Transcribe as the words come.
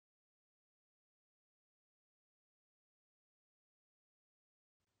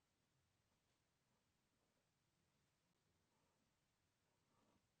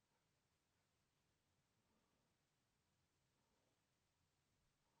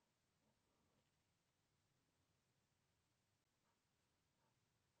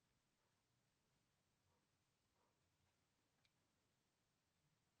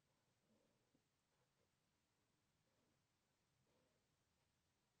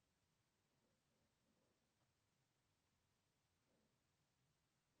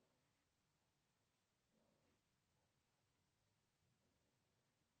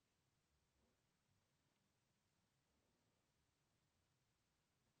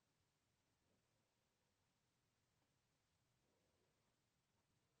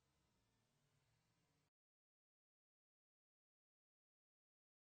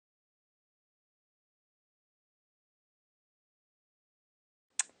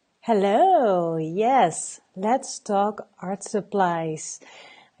Hello, yes, let's talk art supplies.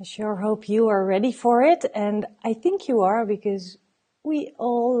 I sure hope you are ready for it, and I think you are because we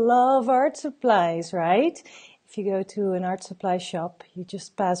all love art supplies, right? If you go to an art supply shop, you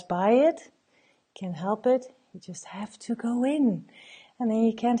just pass by it, can't help it, you just have to go in. And then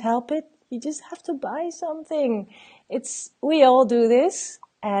you can't help it, you just have to buy something. We all do this,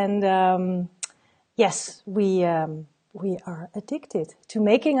 and yes, we are addicted to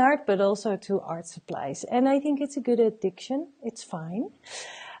making art, but also to art supplies. And I think it's a good addiction. It's fine.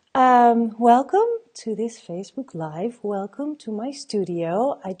 Welcome to this Facebook Live. Welcome to my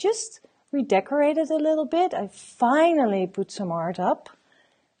studio. I just redecorated a little bit. I finally put some art up.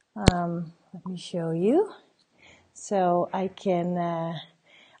 Let me show you. So I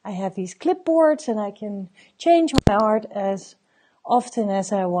have these clipboards and I can change my art as often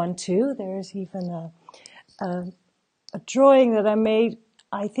as I want to. There's even a drawing that I made,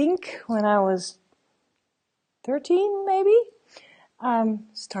 I think, when I was 13, maybe.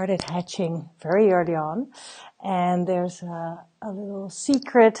 Started hatching very early on. And there's a little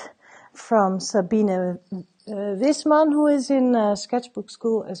secret from Sabine Wisman, who is in Sketchbook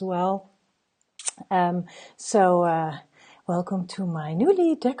school as well. Welcome to my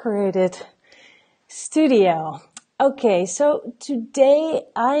newly decorated studio. Okay, so today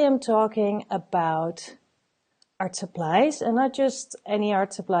I am talking about art supplies, and not just any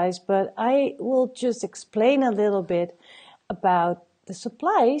art supplies, but I will just explain a little bit about the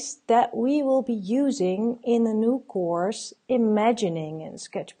supplies that we will be using in the new course, Imagining in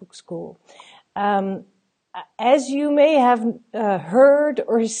Sketchbook School. As you may have heard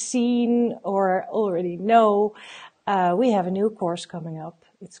or seen or already know, we have a new course coming up.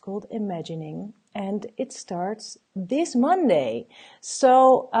 It's called Imagining, and it starts this Monday.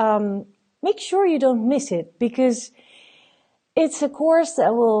 So make sure you don't miss it, because it's a course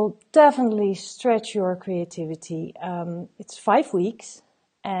that will definitely stretch your creativity. It's 5 weeks,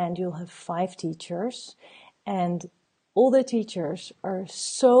 and you'll have 5 teachers, and all the teachers are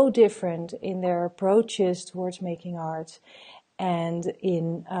so different in their approaches towards making art and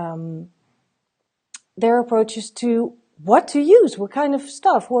in their approaches to what to use, what kind of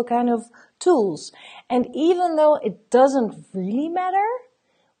stuff, what kind of tools. And even though it doesn't really matter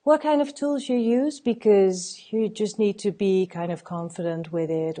what kind of tools you use, because you just need to be kind of confident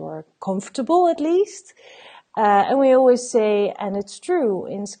with it, or comfortable at least. And we always say, and it's true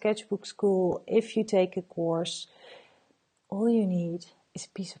in Sketchbook School, if you take a course, all you need is a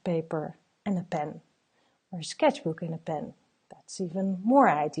piece of paper and a pen, or a sketchbook and a pen. That's even more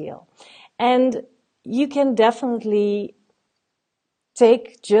ideal. And you can definitely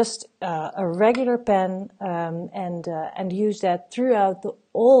take just a regular pen and use that throughout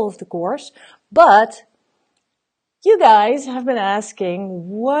all of the course. But you guys have been asking,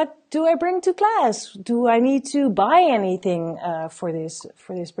 what do I bring to class? Do I need to buy anything for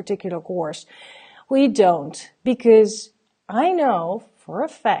this particular course? We don't, because I know for a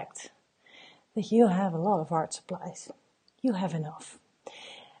fact that you have a lot of art supplies. You have enough.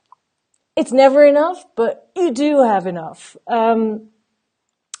 It's never enough, but you do have enough.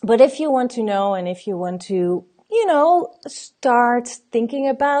 But if you want to know, and if you want to, start thinking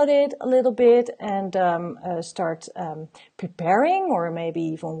about it a little bit and start preparing, or maybe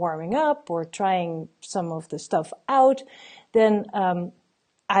even warming up or trying some of the stuff out, then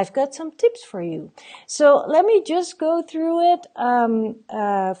I've got some tips for you. So let me just go through it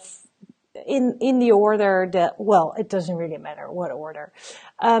in the order that, well, it doesn't really matter what order.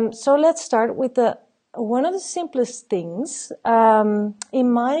 So let's start with one of the simplest things.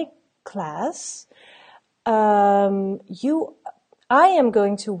 In my class, I am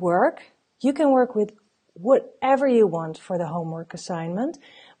going to work. You can work with whatever you want for the homework assignment,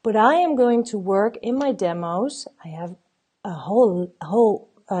 but I am going to work in my demos. I have a whole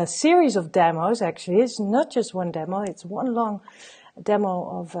series of demos. Actually, it's not just one demo. It's one long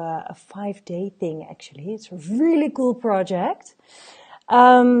demo of a 5-day thing. Actually, it's a really cool project.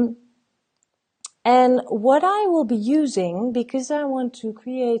 And what I will be using, because I want to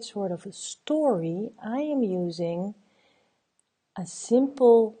create sort of a story, I am using a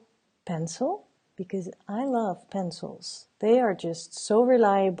simple pencil, because I love pencils. They are just so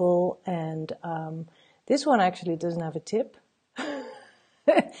reliable, and this one actually doesn't have a tip.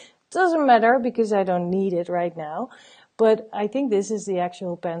 Doesn't matter, because I don't need it right now. But I think this is the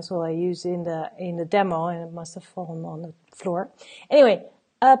actual pencil I use in the demo, and it must have fallen on the floor. Anyway,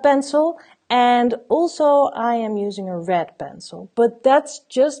 a pencil, and also I am using a red pencil, but that's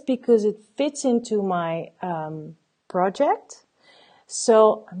just because it fits into my project.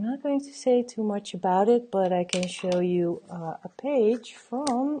 So I'm not going to say too much about it, but I can show you a page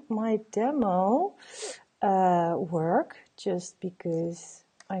from my demo work, just because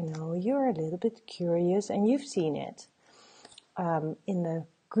I know you're a little bit curious and you've seen it in the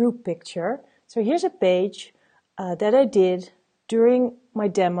group picture. So here's a page that I did during my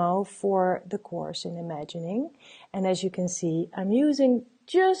demo for the course in imagining. And as you can see, I'm using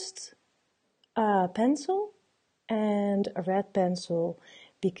just a pencil and a red pencil,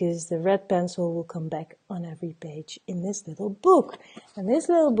 because the red pencil will come back on every page in this little book. And this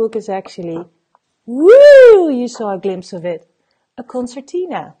little book is actually, woo, you saw a glimpse of it, a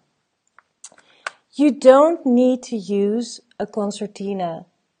concertina. You don't need to use a concertina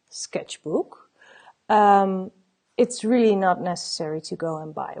sketchbook. It's really not necessary to go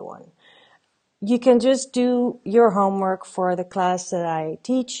and buy one. You can just do your homework for the class that I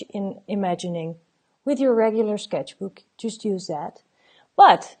teach in imagining with your regular sketchbook. Just use that.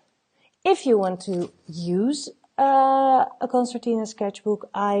 But if you want to use a concertina sketchbook,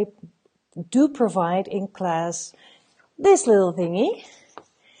 I do provide in class this little thingy,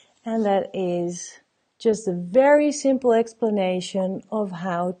 and that is just a very simple explanation of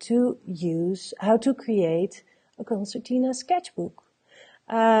how to create a concertina sketchbook.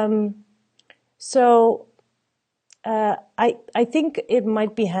 I think it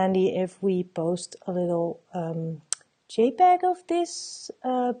might be handy if we post a little JPEG of this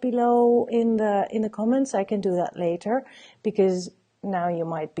below in the comments. I can do that later, because now you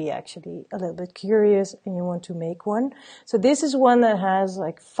might be actually a little bit curious and you want to make one. So this is one that has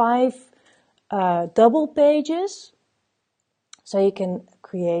like 5 double pages. So you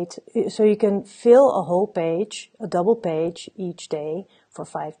can fill a whole page, a double page each day for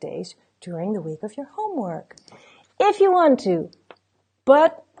 5 days during the week of your homework, if you want to.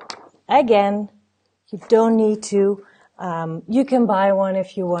 But again, you don't need to. You can buy one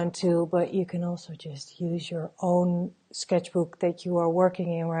if you want to, but you can also just use your own sketchbook that you are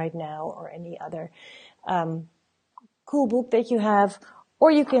working in right now, or any other cool book that you have,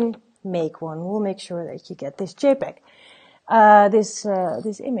 or you can make one. We'll make sure that you get this JPEG,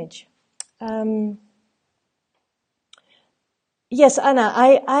 this image. Yes, Anna,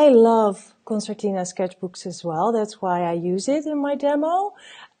 I love concertina sketchbooks as well. That's why I use it in my demo.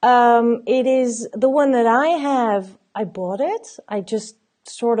 It is the one that I have. I bought it. I just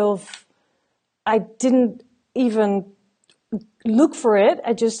I didn't even look for it.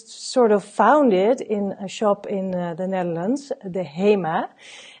 I just sort of found it in a shop in the Netherlands, the HEMA.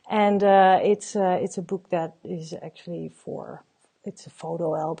 And it's a book that is actually it's a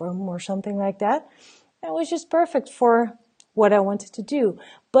photo album or something like that. It was just perfect for what I wanted to do.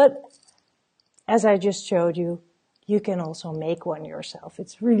 But as I just showed you, you can also make one yourself.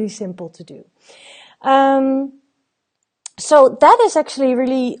 It's really simple to do. So that is actually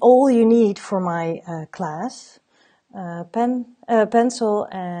really all you need for my class. Pencil,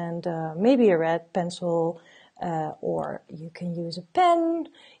 and maybe a red pencil, or you can use a pen,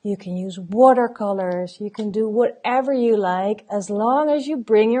 you can use watercolors, you can do whatever you like, as long as you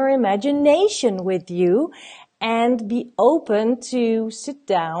bring your imagination with you and be open to sit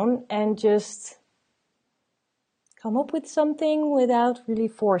down and just come up with something without really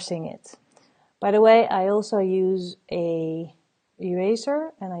forcing it. By the way, I also use a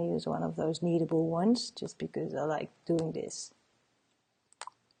eraser, and I use one of those kneadable ones just because I like doing this.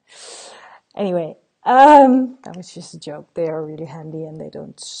 Anyway, that was just a joke. They are really handy and they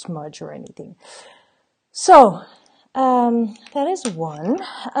don't smudge or anything. So, that is one.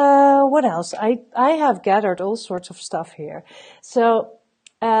 What else? I have gathered all sorts of stuff here. So,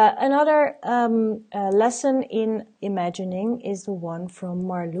 another lesson in imagining is the one from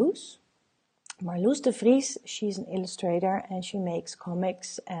Marloes. Marloes de Vries, she's an illustrator and she makes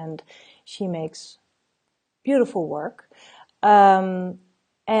comics and she makes beautiful work. And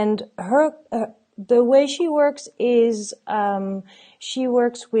her the way she works is she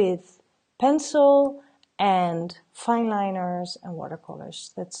works with pencil and fine liners and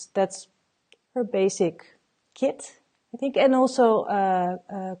watercolors. That's her basic kit, I think, and also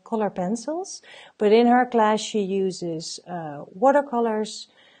color pencils. But in her class, she uses watercolors,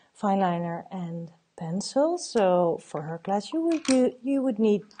 fine liner, and pencil. So for her class, you would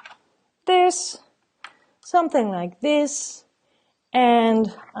need this, something like this,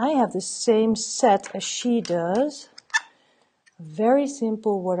 and I have the same set as she does. A very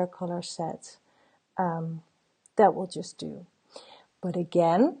simple watercolor set. That will just do. But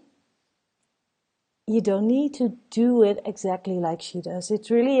again, you don't need to do it exactly like she does. It's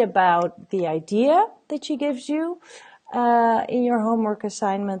really about the idea that she gives you. in your homework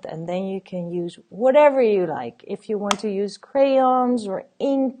assignment, and then you can use whatever you like. If you want to use crayons or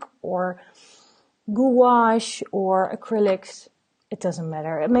ink or gouache or acrylics, it doesn't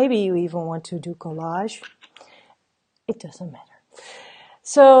matter. Maybe you even want to do collage. It doesn't matter.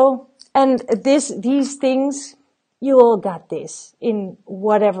 So, and these things, you all got this in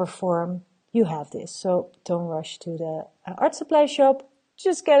whatever form you have this. So don't rush to the art supply shop.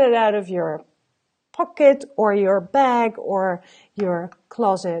 Just get it out of your pocket or your bag or your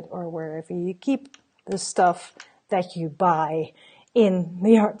closet or wherever you keep the stuff that you buy in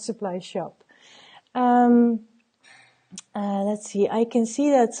the art supply shop. Let's see, I can see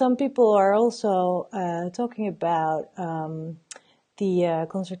that some people are also talking about the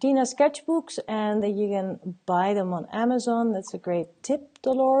concertina sketchbooks and that you can buy them on Amazon. That's a great tip,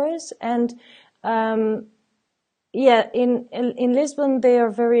 Dolores. And yeah, in Lisbon they are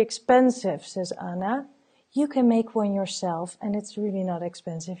very expensive, says Anna. You can make one yourself and it's really not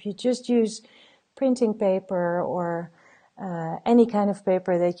expensive. You just use printing paper or any kind of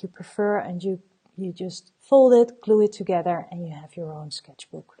paper that you prefer, and you just fold it, glue it together, and you have your own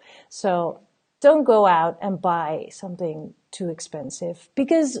sketchbook. So don't go out and buy something too expensive,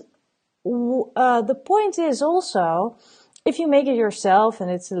 because the point is also, if you make it yourself and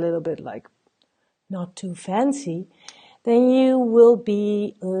it's a little bit like not too fancy, then you will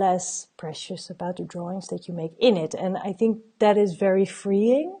be less precious about the drawings that you make in it. And I think that is very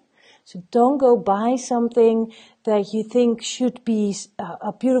freeing. So don't go buy something that you think should be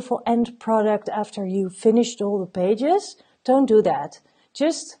a beautiful end product after you finished all the pages. Don't do that.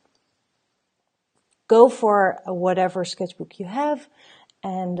 Just go for whatever sketchbook you have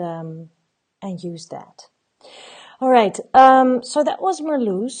and use that. All right, so that was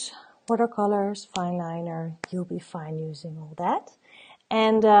Merlouse. Watercolors, fine liner, you'll be fine using all that.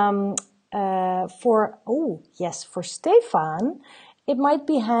 And for Stefan, it might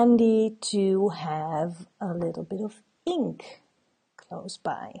be handy to have a little bit of ink close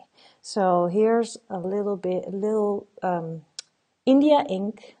by. So here's a little India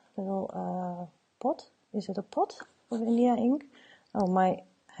ink, little pot. Is it a pot of India ink? Oh my,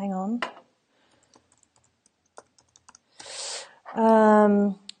 hang on.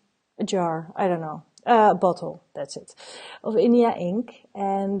 A jar, I don't know, a bottle, that's it, of India ink.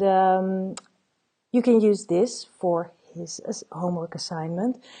 And you can use this for his homework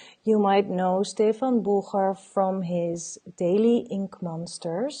assignment. You might know Stefan Bulgar from his daily ink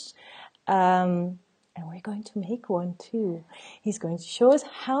monsters. And we're going to make one too. He's going to show us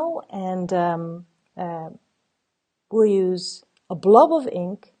how, and we'll use a blob of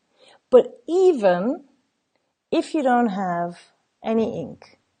ink. But even if you don't have any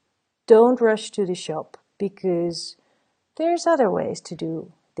ink, don't rush to the shop, because there's other ways to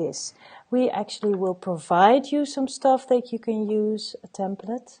do this. We actually will provide you some stuff that you can use, a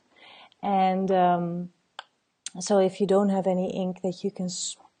template. And so if you don't have any ink that you can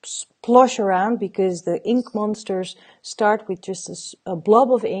splosh around, because the ink monsters start with just a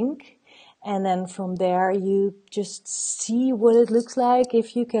blob of ink, and then from there you just see what it looks like,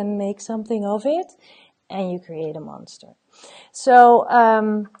 if you can make something of it, and you create a monster. So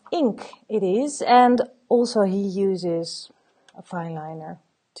ink it is, and also he uses a fine liner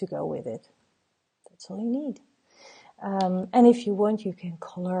to go with it. That's all you need. And if you want, you can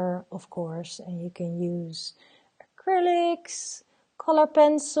color, of course, and you can use acrylics, color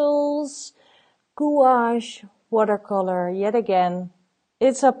pencils, gouache, watercolor. Yet again,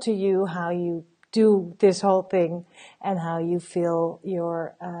 it's up to you how you do this whole thing and how you fill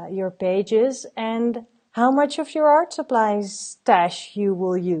your pages and how much of your art supplies stash you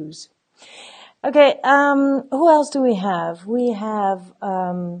will use. Okay, who else do we have? We have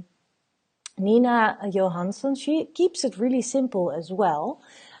Nina Johansson. She keeps it really simple as well.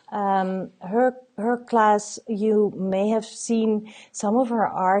 Her class, you may have seen some of her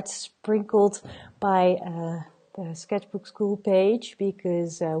art sprinkled by the Sketchbook School page,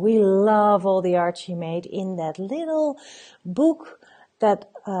 because we love all the art she made in that little book, that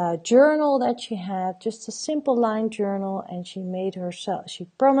journal that she had, just a simple line journal, and she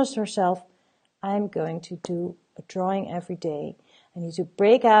promised herself, I'm going to do a drawing every day. I need to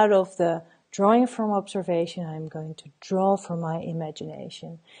break out of the drawing from observation. I'm going to draw from my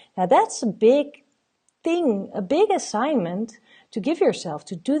imagination. Now that's a big thing, a big assignment to give yourself,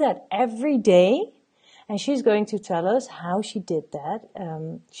 to do that every day. And she's going to tell us how she did that.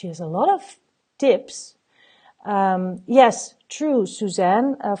 She has a lot of tips. Yes, true,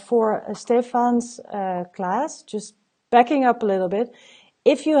 Suzanne, for Stefan's class, just backing up a little bit.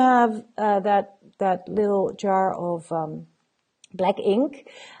 If you have that little jar of black ink,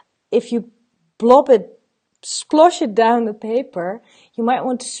 if you blob it splosh it down the paper, you might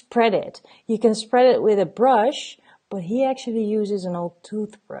want to spread it. You can spread it with a brush, but he actually uses an old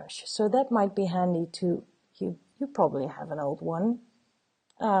toothbrush. So that might be handy too. You probably have an old one.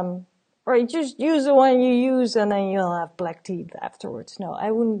 Or you just use the one you use and then you'll have black teeth afterwards. No,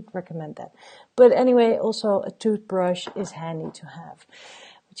 I wouldn't recommend that. But anyway, also a toothbrush is handy to have,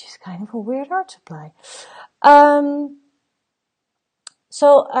 which is kind of a weird art supply.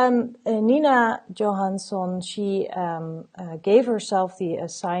 Nina Johansson, she gave herself the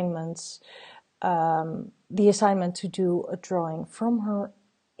assignment to do a drawing from her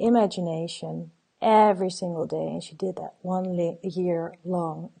imagination every single day, and she did that 1 year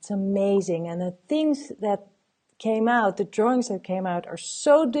long. It's amazing, and the things that came out, the drawings that came out, are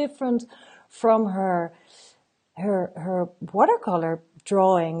so different from her watercolor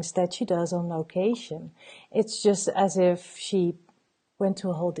drawings that she does on location. It's just as if she went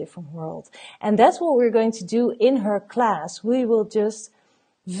to a whole different world. And that's what we're going to do in her class. We will just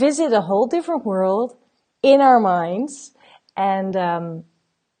visit a whole different world in our minds, and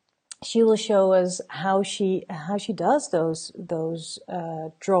she will show us how she does those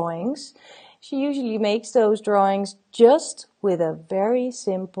drawings. She usually makes those drawings just with a very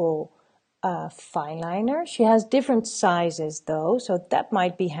simple fine liner. She has different sizes though, so that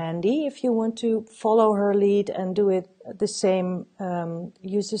might be handy if you want to follow her lead and do it the same,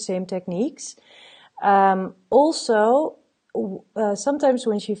 use the same techniques. Also, sometimes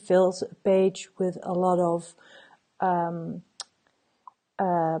when she fills a page with a lot of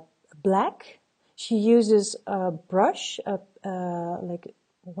black, she uses a brush, like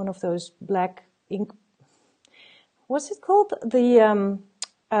one of those black ink. What's it called?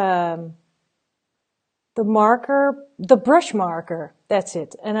 The marker, the brush marker. That's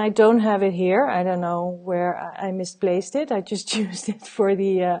it. And I don't have it here. I don't know where I misplaced it. I just used it for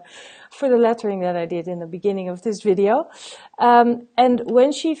the lettering that I did in the beginning of this video. And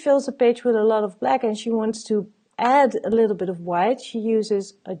when she fills a page with a lot of black and she wants to add a little bit of white, she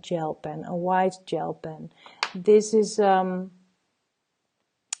uses a gel pen, a white gel pen. This is a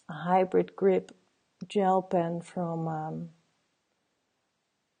hybrid grip gel pen from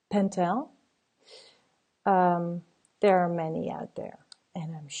Pentel. There are many out there,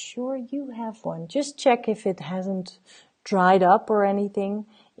 and I'm sure you have one. Just check if it hasn't dried up or anything.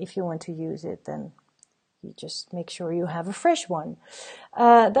 If you want to use it, then you just make sure you have a fresh one.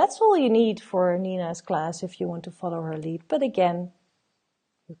 That's all you need for Nina's class if you want to follow her lead. But again,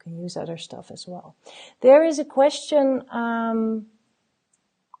 you can use other stuff as well. There is a question.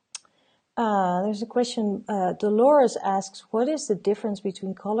 There's a question. Dolores asks, "What is the difference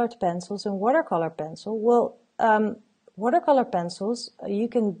between colored pencils and watercolor pencil?" Well, watercolor pencils, you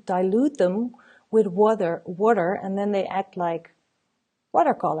can dilute them with water, and then they act like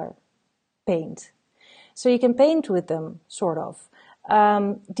watercolor paint. So you can paint with them, sort of.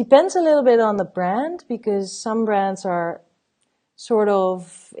 Depends a little bit on the brand, because some brands are sort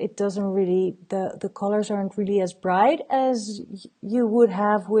of, it doesn't really, the colors aren't really as bright as you would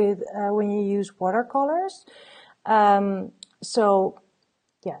have with when you use watercolors. So,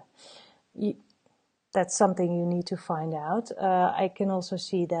 yeah, that's something you need to find out. I can also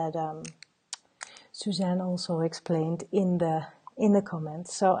see that Suzanne also explained in the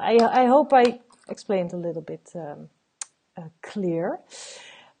comments. So I hope I explained a little bit clear.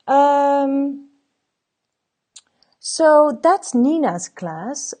 So that's Nina's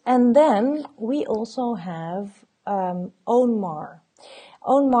class, and then we also have Onmar.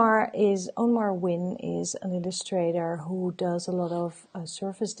 Onmar Wynn is an illustrator who does a lot of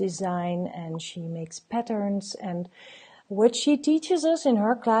surface design, and she makes patterns, and what she teaches us in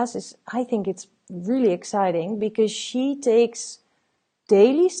her class is, I think it's really exciting, because she takes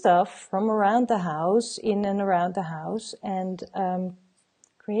daily stuff from around the house, in and around the house, and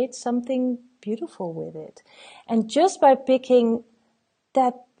creates something beautiful with it. And just by picking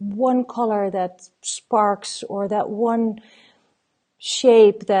that one color that sparks, or that one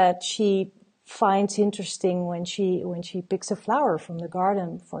shape that she finds interesting when she picks a flower from the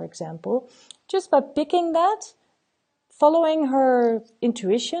garden, for example, just by picking that, following her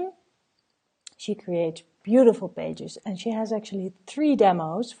intuition, she creates beautiful pages. And she has actually 3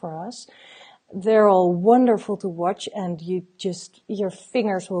 demos for us. They're all wonderful to watch, and your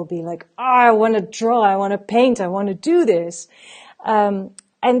fingers will be like, oh, I want to draw, I want to paint, I want to do this.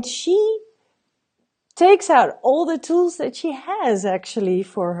 And she takes out all the tools that she has actually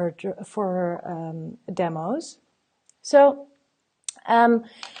for her demos. So,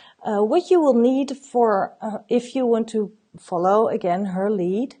 what you will need for, if you want to follow again her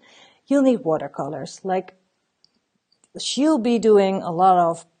lead, you'll need watercolors. Like, she'll be doing a lot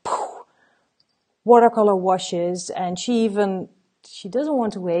of watercolor washes, and she doesn't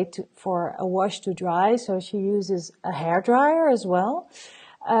want to wait for a wash to dry, so she uses a hairdryer as well.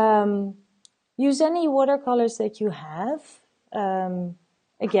 Use any watercolors that you have.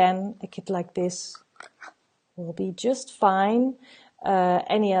 Again, a kit like this will be just fine.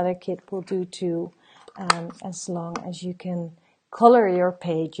 Any other kit will do too, as long as you can color your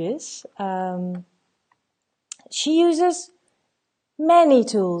pages. She uses many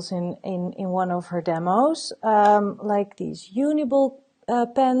tools in one of her demos, like these Uniball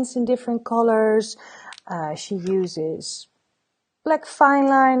pens in different colors. She uses black fine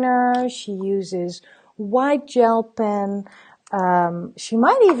liner. She uses white gel pen. She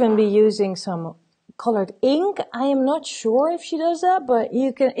might even be using some colored ink. I am not sure if she does that, but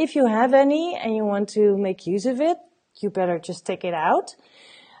you can, if you have any and you want to make use of it, you better just take it out.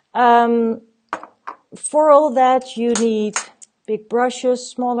 For all that, you need big brushes,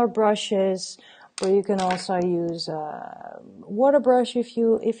 smaller brushes, or you can also use a water brush if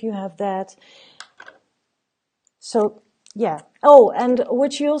you have that. So yeah. Oh, and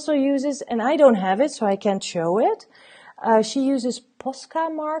what she also uses, and I don't have it, so I can't show it. She uses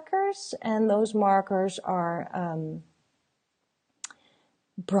Posca markers, and those markers are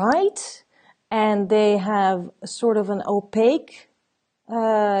bright, and they have sort of an opaque.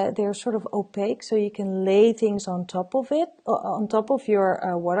 They're sort of opaque, so you can lay things on top of it, on top of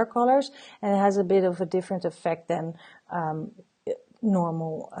your watercolors, and it has a bit of a different effect than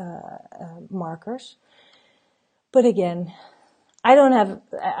normal markers. But again, I don't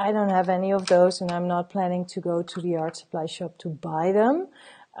have any of those, and I'm not planning to go to the art supply shop to buy them.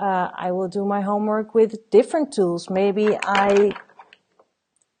 I will do my homework with different tools. Maybe I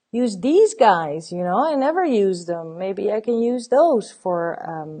use these guys, I never use them. Maybe I can use those for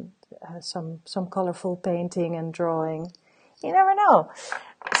some colorful painting and drawing. You never know.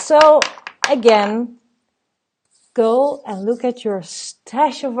 So again, go and look at your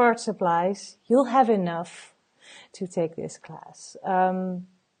stash of art supplies. You'll have enough to take this class.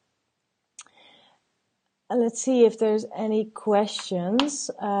 Let's see if there's any questions.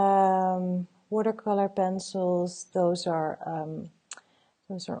 Watercolor pencils, those are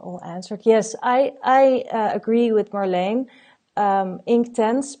all answered. Yes, I agree with Marlene.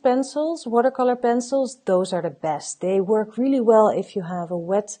 Inktense pencils, watercolor pencils, those are the best. They work really well if you have a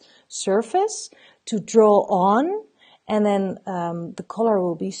wet surface to draw on, and then the color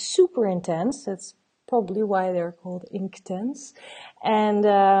will be super intense. That's probably why they're called Inktense. And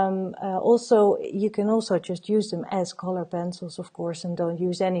also, you can also just use them as color pencils, of course, and don't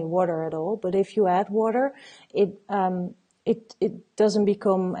use any water at all. But if you add water, it doesn't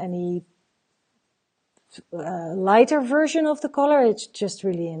become any lighter version of the color. It's just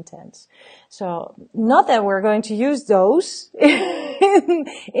really intense. So not that we're going to use those in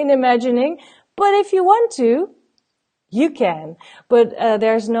imagining, but if you want to, you can. But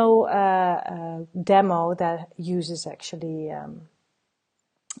there's no demo that uses actually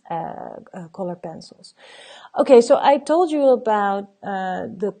color pencils. Okay, so I told you about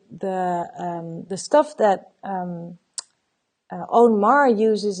the stuff that Owen Mara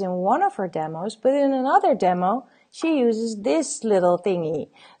uses in one of her demos, but in another demo she uses this little thingy.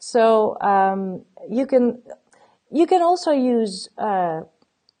 So you can also use you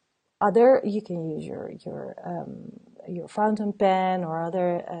can use your fountain pen or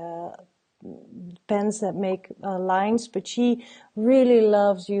other pens that make lines, but she really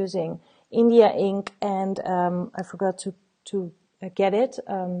loves using India ink, and I forgot to get it,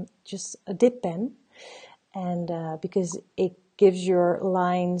 just a dip pen, and because it gives your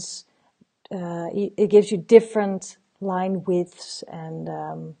lines, it gives you different line widths, and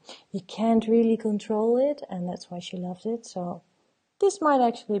you can't really control it, and that's why she loves it. So this might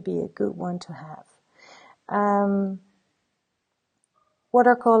actually be a good one to have.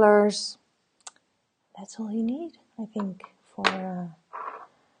 Watercolors, that's all you need, I think,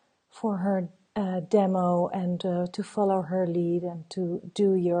 for her demo, and to follow her lead and to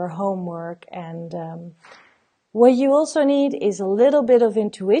do your homework. And what you also need is a little bit of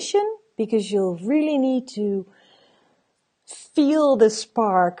intuition, because you'll really need to feel the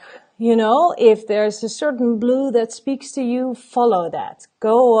spark. If there's a certain blue that speaks to you, follow that.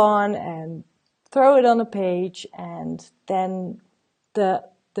 Go on and throw it on a page, and then the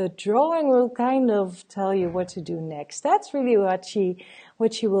drawing will kind of tell you what to do next. That's really what she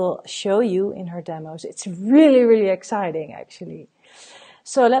will show you in her demos. It's really, really exciting, actually.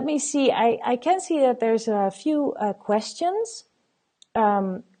 So let me see. I can see that there's a few questions.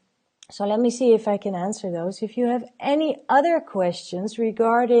 So let me see if I can answer those. If you have any other questions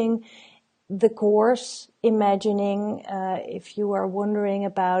regarding the course, imagining, if you are wondering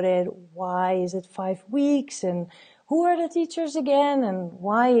about it, why is it 5 weeks, and who are the teachers again, and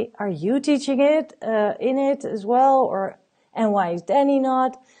why are you teaching it in it as well, and why is Danny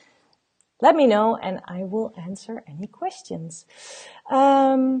not? Let me know and I will answer any questions.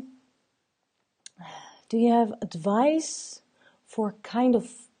 Do you have advice for kind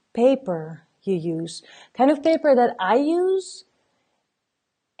of paper you use? Kind of paper that I use?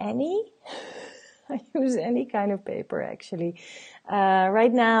 Any? I use any kind of paper actually.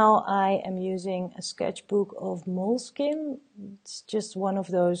 Right now I am using a sketchbook of moleskin. It's just one of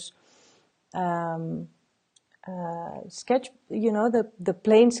those the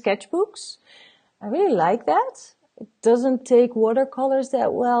plain sketchbooks. I really like that. It doesn't take watercolors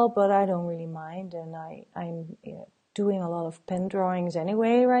that well, but I don't really mind, and I'm doing a lot of pen drawings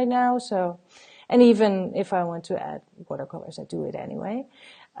anyway right now, and even if I want to add watercolors, I do it anyway.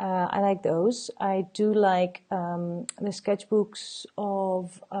 I like those. I do like the sketchbooks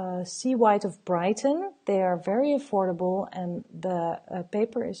of Sea White of Brighton. They are very affordable, and the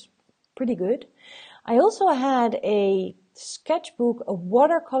paper is pretty good. I also had a sketchbook, a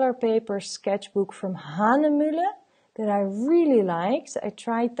watercolor paper sketchbook from Hanemühle that I really liked. I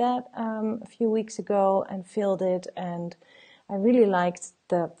tried that a few weeks ago and filled it, and I really liked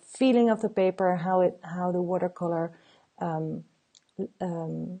the feeling of the paper, how the watercolor, how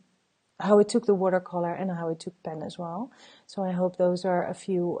it took the watercolor and how it took pen as well. So I hope those are a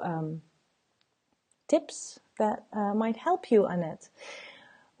few tips that might help you, Annette.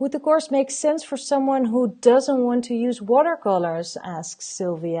 Would the course make sense for someone who doesn't want to use watercolors, asks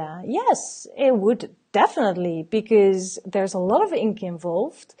Sylvia. Yes, it would definitely, because there's a lot of ink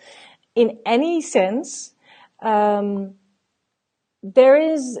involved. In any sense, there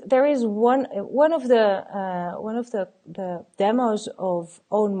is one of the demos of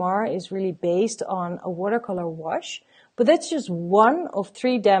Onmar is really based on a watercolor wash, but that's just one of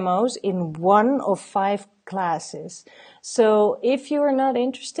 3 demos in one of 5 classes. So if you are not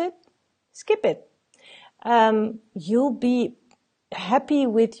interested, skip it. You'll be happy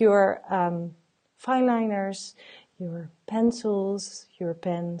with your fine liners, your pencils, your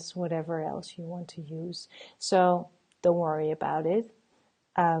pens, whatever else you want to use. So don't worry about it.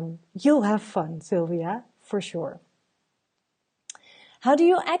 You'll have fun, Sylvia, for sure. How do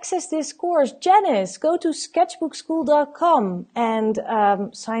you access this course? Janice, go to sketchbookschool.com and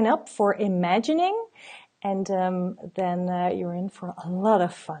sign up for Imagining. And then you're in for a lot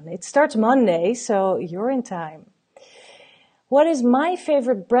of fun. It starts Monday, so you're in time. What is my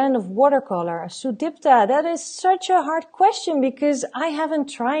favorite brand of watercolor? Sudipta, that is such a hard question because I haven't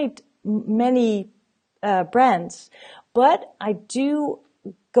tried many brands. But I do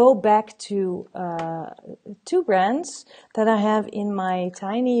go back to 2 brands that I have in my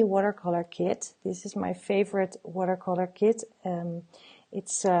tiny watercolor kit. This is my favorite watercolor kit.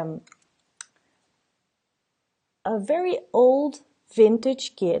 It's a very old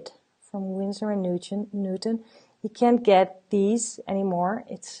vintage kit from Winsor & Newton. You can't get these anymore.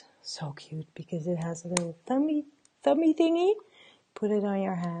 It's so cute because it has a little thumby thingy. Put it on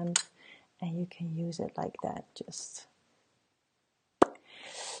your hand and you can use it like that.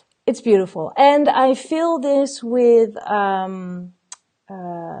 It's beautiful. And I fill this with Van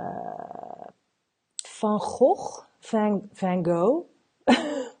Gogh.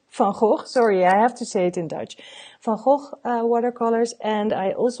 Van Gogh, sorry, I have to say it in Dutch. Van Gogh watercolors, and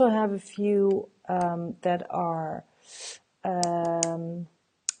I also have a few that are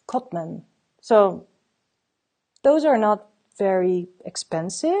Cotman. So those are not very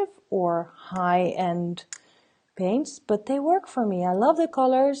expensive or high-end paints, but they work for me. I love the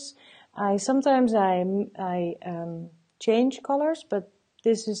colors. Sometimes I change colors, but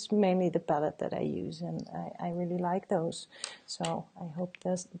this is mainly the palette that I use, and I really like those. So I hope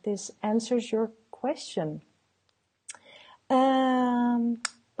this answers your question.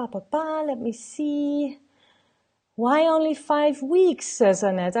 Let me see. Why only 5 weeks, says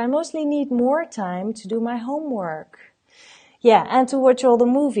Annette. I mostly need more time to do my homework. Yeah, and to watch all the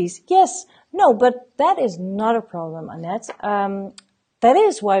movies. Yes, no, but that is not a problem, Annette. That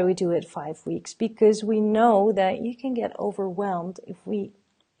is why we do it 5 weeks, because we know that you can get overwhelmed if we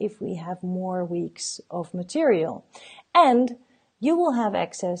have more weeks of material. And you will have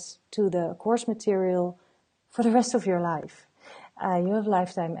access to the course material for the rest of your life. You have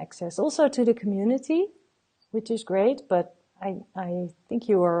lifetime access also to the community, which is great, but I think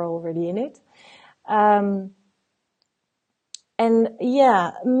you are already in it. And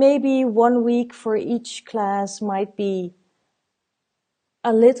yeah, maybe 1 week for each class might be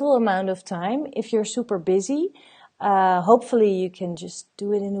a little amount of time if you're super busy. Hopefully you can just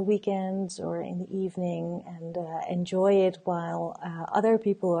do it in the weekends or in the evening and enjoy it while other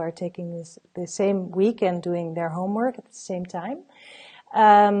people are taking the same week and doing their homework at the same time.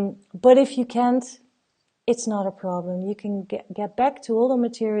 But if you can't, it's not a problem. You can get back to all the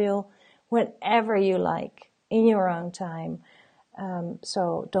material whenever you like, in your own time.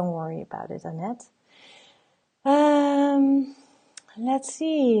 So don't worry about it, Annette. Let's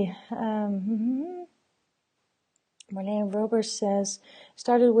see. Marlene Roberts says,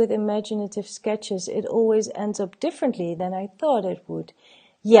 started with imaginative sketches. It always ends up differently than I thought it would.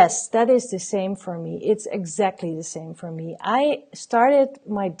 Yes, that is the same for me. It's exactly the same for me. I started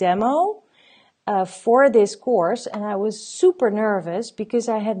my demo for this course and I was super nervous because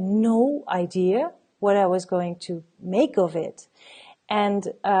I had no idea what I was going to make of it. And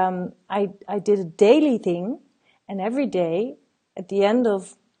I did a daily thing, and every day at the end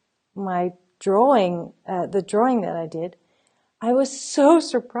of my drawing, the drawing that I did, I was so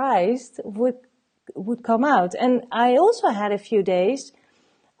surprised what would come out. And I also had a few days,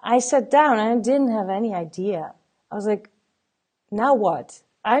 I sat down and I didn't have any idea. I was like, now what?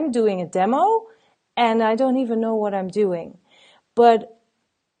 I'm doing a demo and I don't even know what I'm doing. But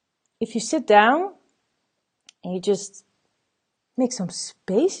if you sit down and you just make some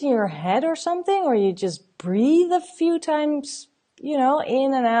space in your head or something, or you just breathe a few times,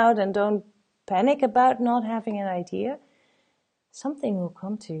 in and out, and don't panic about not having an idea, something will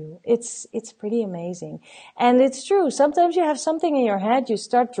come to you. It's pretty amazing. And it's true. Sometimes you have something in your head, you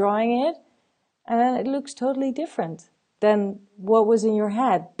start drawing it, and then it looks totally different than what was in your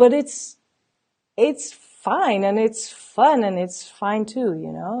head. But it's fine, and it's fun, and it's fine too,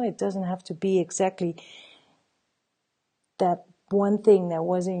 It doesn't have to be exactly that one thing that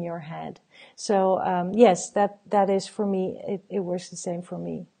was in your head. So yes, that is for me. It works the same for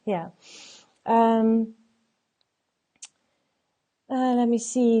me. Yeah. Let me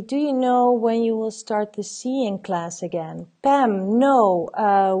see. Do you know when you will start the seeing class again? Pam, no.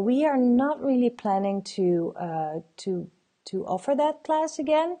 We are not really planning to offer that class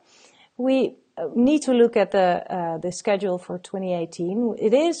again. We need to look at the schedule for 2018.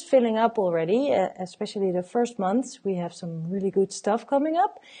 It is filling up already, especially the first months. We have some really good stuff coming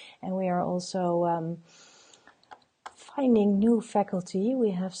up, and we are also finding new faculty.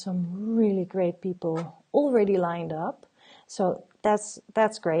 We have some really great people already lined up, so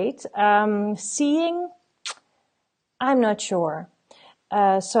that's great. Seeing, I'm not sure.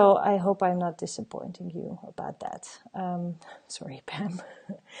 So I hope I'm not disappointing you about that. Sorry, Pam.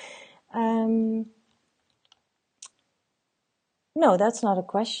 No, that's not a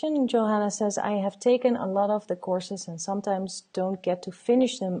question. Johanna says, I have taken a lot of the courses and sometimes don't get to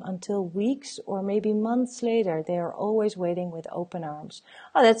finish them until weeks or maybe months later. They are always waiting with open arms.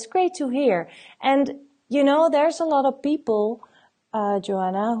 Oh, that's great to hear. And, there's a lot of people,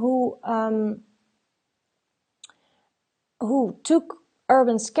 Johanna, who took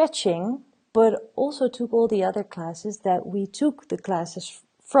urban sketching, but also took all the other classes that we took the classes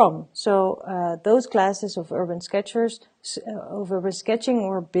from. So those classes of urban sketching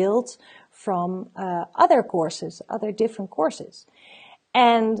were built from other courses, other different courses.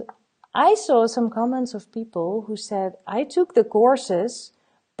 And I saw some comments of people who said, I took the courses,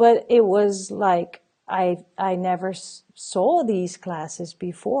 but it was like I never saw these classes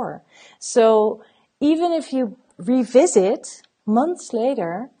before. So even if you revisit months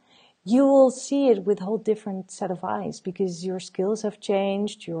later, you will see it with a whole different set of eyes because your skills have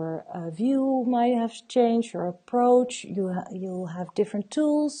changed, your view might have changed, your approach, you'll have different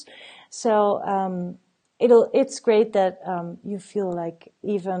tools. So it's great that you feel like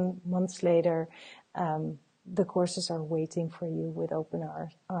even months later the courses are waiting for you with open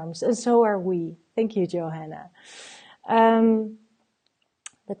arms, and so are we. Thank you, Johanna.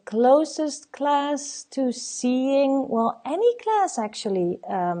 The closest class to seeing, well, any class actually,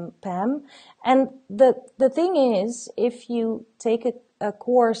 Pam. And the thing is, if you take a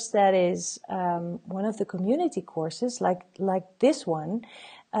course that is one of the community courses, like this one,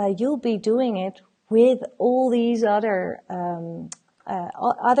 you'll be doing it with all these other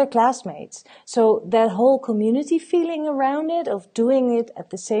classmates. So that whole community feeling around it, of doing it at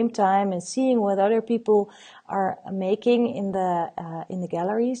the same time and seeing what other people are making in the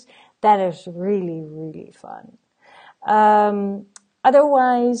galleries, that is really, really fun.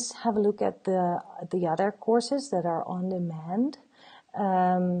 Otherwise, have a look at the other courses that are on demand.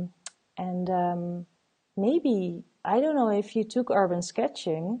 Maybe, I don't know if you took urban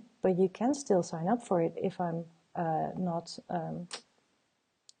sketching, but you can still sign up for it if I'm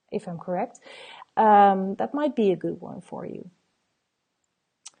if I'm correct. That might be a good one for you.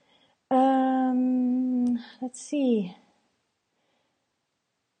 Let's see.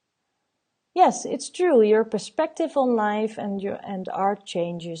 Yes, it's true. Your perspective on life and art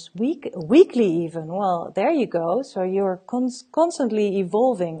changes weekly even. Well, there you go. So you're constantly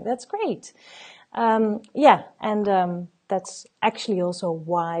evolving. That's great. Yeah, and that's actually also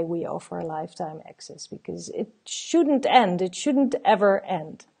why we offer lifetime access, because it shouldn't end. It shouldn't ever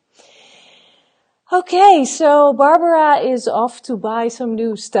end. Okay, so Barbara is off to buy some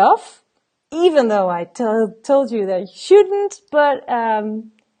new stuff, even though I told you that you shouldn't, but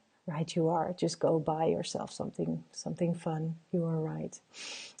right you are. Just go buy yourself something fun. You are right.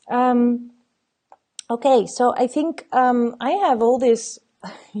 Okay, so I think I have all this.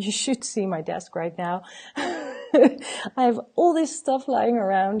 You should see my desk right now. I have all this stuff lying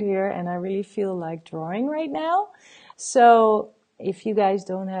around here, and I really feel like drawing right now. So if you guys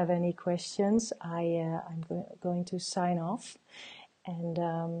don't have any questions, I'm going to sign off, and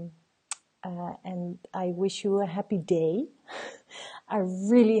I wish you a happy day. I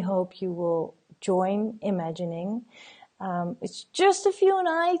really hope you will join Imagining. It's just a few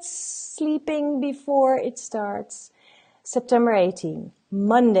nights sleeping before it starts. September 18,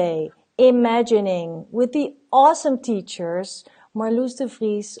 Monday, Imagining with the awesome teachers Marloes de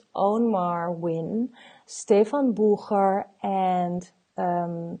Vries, Oonmar Win, Stefan Boeger, and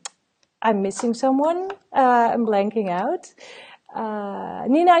I'm missing someone. I'm blanking out.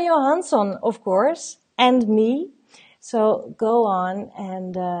 Nina Johansson, of course, and me. So go on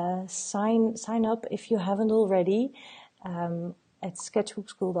and sign up if you haven't already at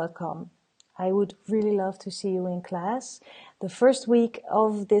sketchbookschool.com. I would really love to see you in class. The first week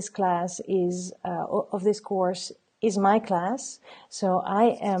of this class of this course is my class. So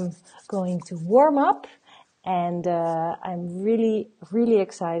I am going to warm up, and I'm really, really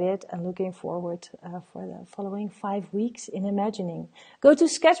excited and looking forward for the following 5 weeks in Imagining. Go to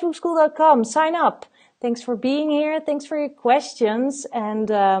sketchbookschool.com, sign up. Thanks for being here. Thanks for your questions, and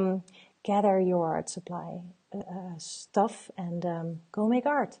gather your art supply stuff and go make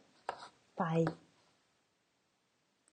art. Bye.